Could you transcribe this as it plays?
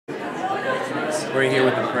We're here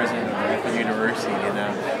with the president of Radford University,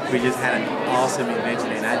 and we just had an awesome event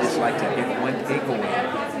today. And I'd just like to get one takeaway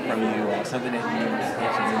from you, something that you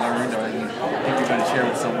actually learned or you think you're going to share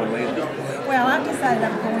with someone later. Well, I've decided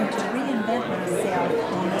I'm going to reinvent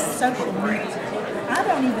myself on the social media. I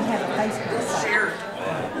don't even have a Facebook site.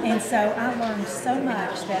 And so I learned so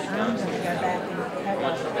much that I'm going to go back and have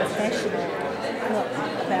a professional look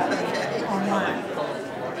about me online.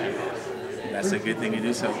 That's a good thing to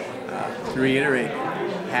do. So, to reiterate,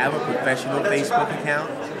 have a professional Facebook account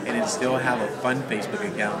and then still have a fun Facebook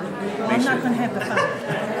account. I'm not going to have the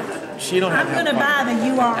fun. She don't have I'm going to buy the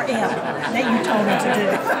URL that you told me to do.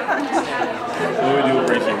 Well, we do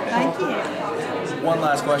appreciate it. Thank you. One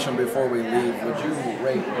last question before we leave. Would you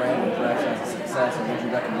rate brand impression as a success, and would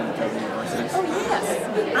you recommend it to other universities? Oh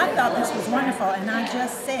yes, I thought this was wonderful, and I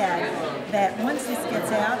just said that once this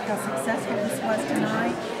gets out, how successful this was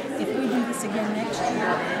tonight, if we do this again next year,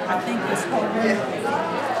 I think this whole room will be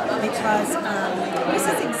filled, because this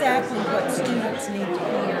is exactly what students need to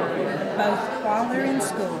hear, both while they're in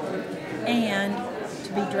school and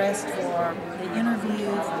to be dressed for the interview,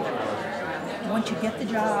 once you get the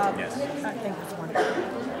job. Yes. I think it's wonderful.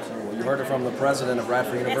 So you heard it from the president of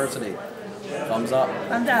Radford University. Thumbs up.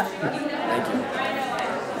 Thumbs up. Thank you.